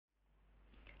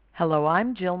Hello,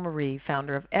 I'm Jill Marie,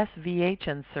 founder of SVH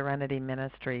and Serenity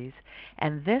Ministries,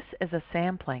 and this is a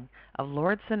sampling of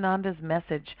Lord Sananda's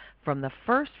message from the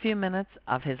first few minutes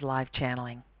of his live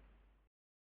channeling.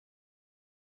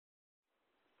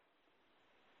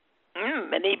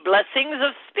 Many blessings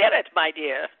of spirit, my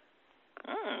dear.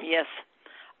 Yes,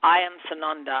 I am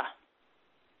Sananda.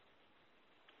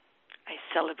 I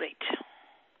celebrate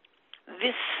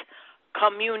this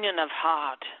communion of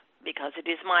heart because it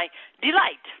is my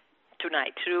delight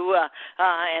tonight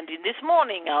and in this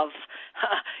morning of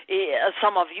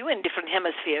some of you in different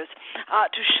hemispheres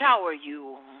to shower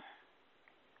you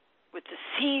with the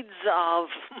seeds of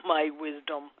my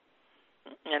wisdom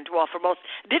and to offer most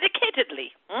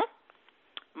dedicatedly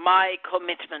my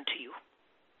commitment to you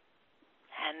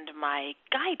and my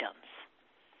guidance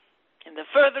in the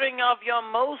furthering of your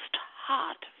most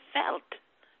heartfelt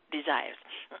desires.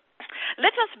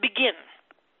 Let us begin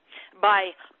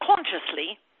by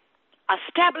consciously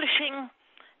establishing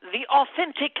the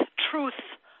authentic truth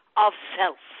of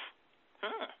self.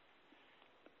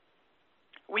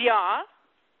 We are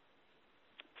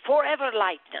forever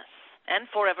lightness and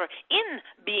forever in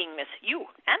beingness, you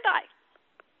and I,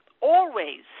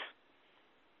 always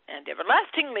and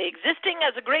everlastingly existing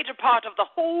as a greater part of the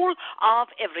whole of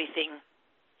everything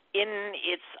in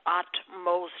its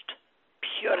utmost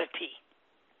purity.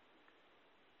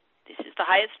 This is the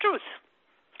highest truth.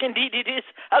 Indeed, it is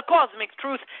a cosmic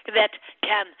truth that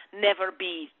can never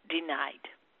be denied.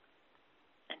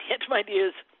 And yet, my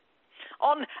dears,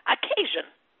 on occasion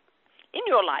in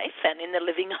your life and in the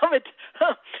living of it,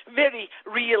 very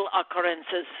real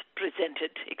occurrences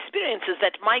presented, experiences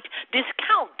that might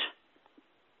discount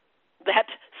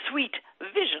that sweet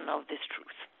vision of this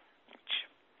truth,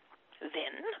 which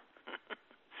then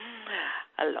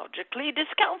logically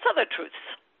discounts other truths,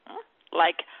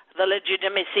 like the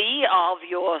legitimacy of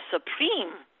your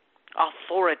supreme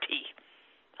authority,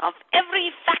 of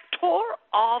every factor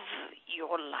of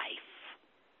your life.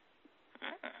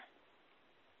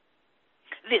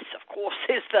 This, of course,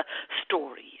 is the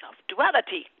story of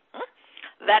duality,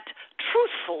 that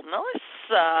truthfulness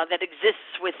that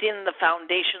exists within the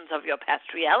foundations of your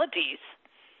past realities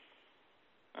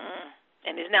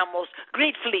and is now most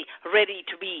gratefully ready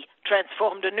to be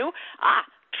transformed anew,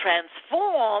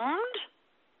 transformed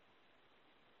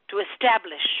to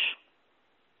establish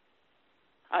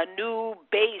a new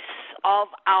base of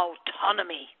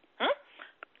autonomy.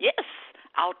 Yes,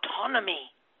 autonomy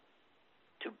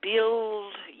to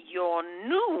build your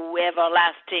new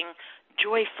everlasting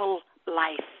joyful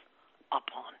life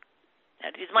upon.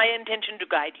 That is my intention to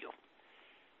guide you.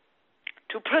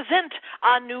 To present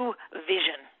a new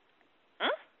vision.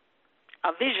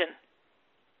 A vision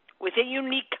with a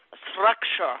unique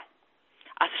structure.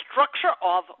 A structure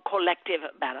of collective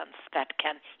balance that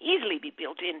can easily be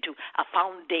built into a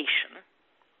foundation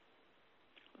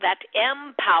that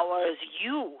empowers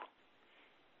you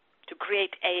to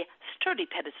create a sturdy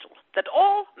pedestal that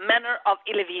all manner of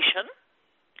elevation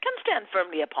can stand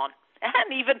firmly upon and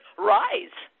even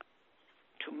rise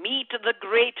to meet the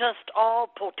greatest all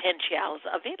potentials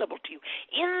available to you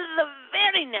in the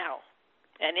very now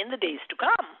and in the days to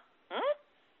come.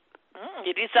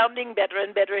 It is sounding better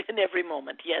and better in every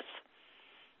moment, yes.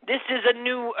 This is a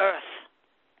new earth,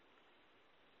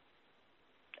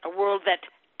 a world that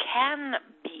can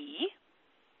be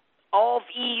of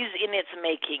ease in its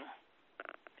making,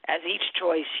 as each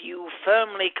choice you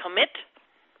firmly commit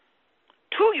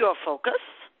to your focus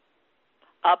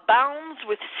abounds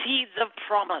with seeds of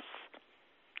promise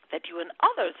that you and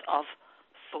others of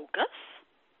focus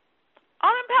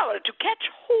are empowered to catch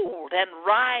hold and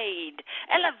ride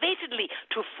elevatedly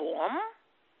to form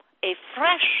a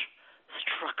fresh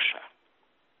structure,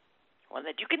 one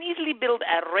that you can easily build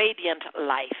a radiant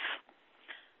life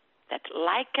that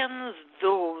likens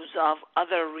those of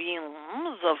other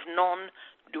realms of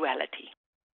non-duality.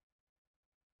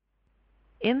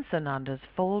 In Sananda's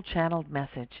full-channeled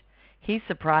message, he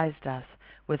surprised us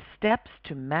with steps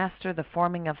to master the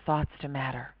forming of thoughts to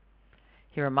matter.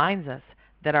 He reminds us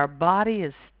that our body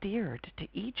is steered to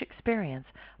each experience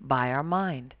by our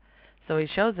mind. So he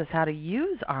shows us how to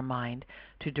use our mind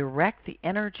to direct the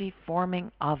energy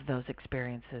forming of those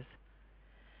experiences.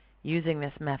 Using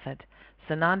this method,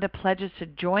 Sananda pledges to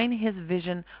join his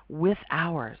vision with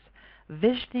ours,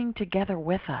 visioning together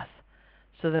with us,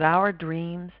 so that our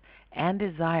dreams and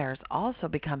desires also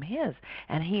become his,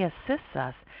 and he assists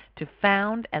us to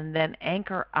found and then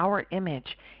anchor our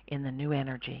image in the new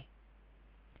energy.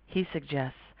 He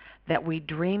suggests that we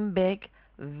dream big,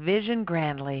 vision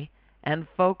grandly, and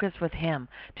focus with him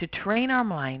to train our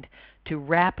mind to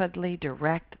rapidly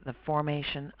direct the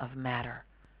formation of matter.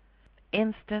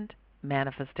 instant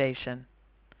manifestation.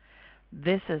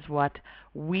 This is what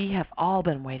we have all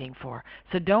been waiting for.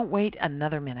 So don't wait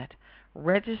another minute.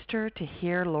 Register to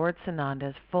hear Lord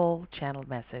Sananda's full channeled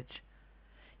message.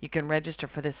 You can register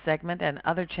for this segment and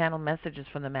other channeled messages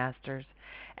from the Masters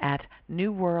at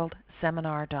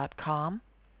newworldseminar.com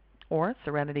or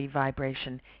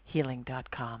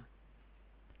serenityvibrationhealing.com.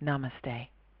 Namaste.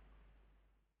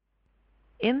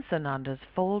 In Sananda's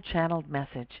full channeled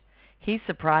message, he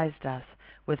surprised us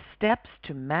with steps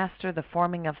to master the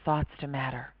forming of thoughts to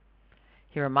matter.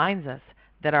 He reminds us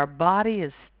that our body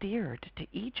is steered to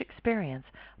each experience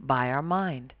by our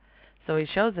mind. So he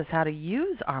shows us how to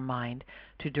use our mind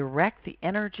to direct the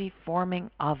energy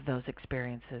forming of those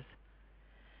experiences.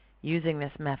 Using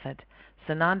this method,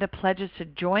 Sananda pledges to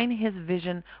join his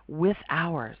vision with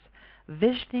ours,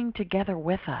 visioning together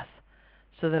with us,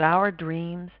 so that our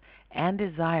dreams and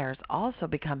desires also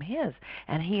become his,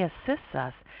 and he assists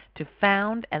us to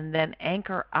found and then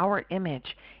anchor our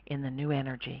image in the new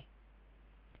energy.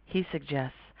 He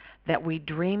suggests that we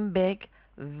dream big,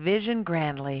 vision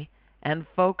grandly, and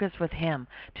focus with him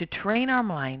to train our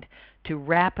mind to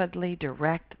rapidly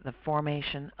direct the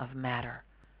formation of matter.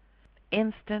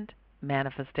 Instant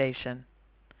manifestation.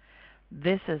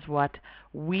 This is what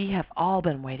we have all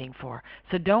been waiting for.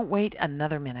 So don't wait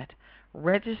another minute.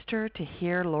 Register to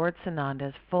hear Lord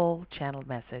Sananda's full channeled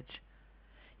message.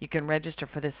 You can register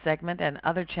for this segment and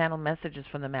other channeled messages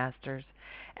from the Masters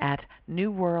at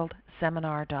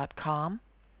newworldseminar.com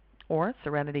or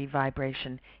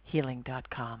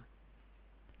serenityvibrationhealing.com.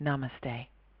 Namaste.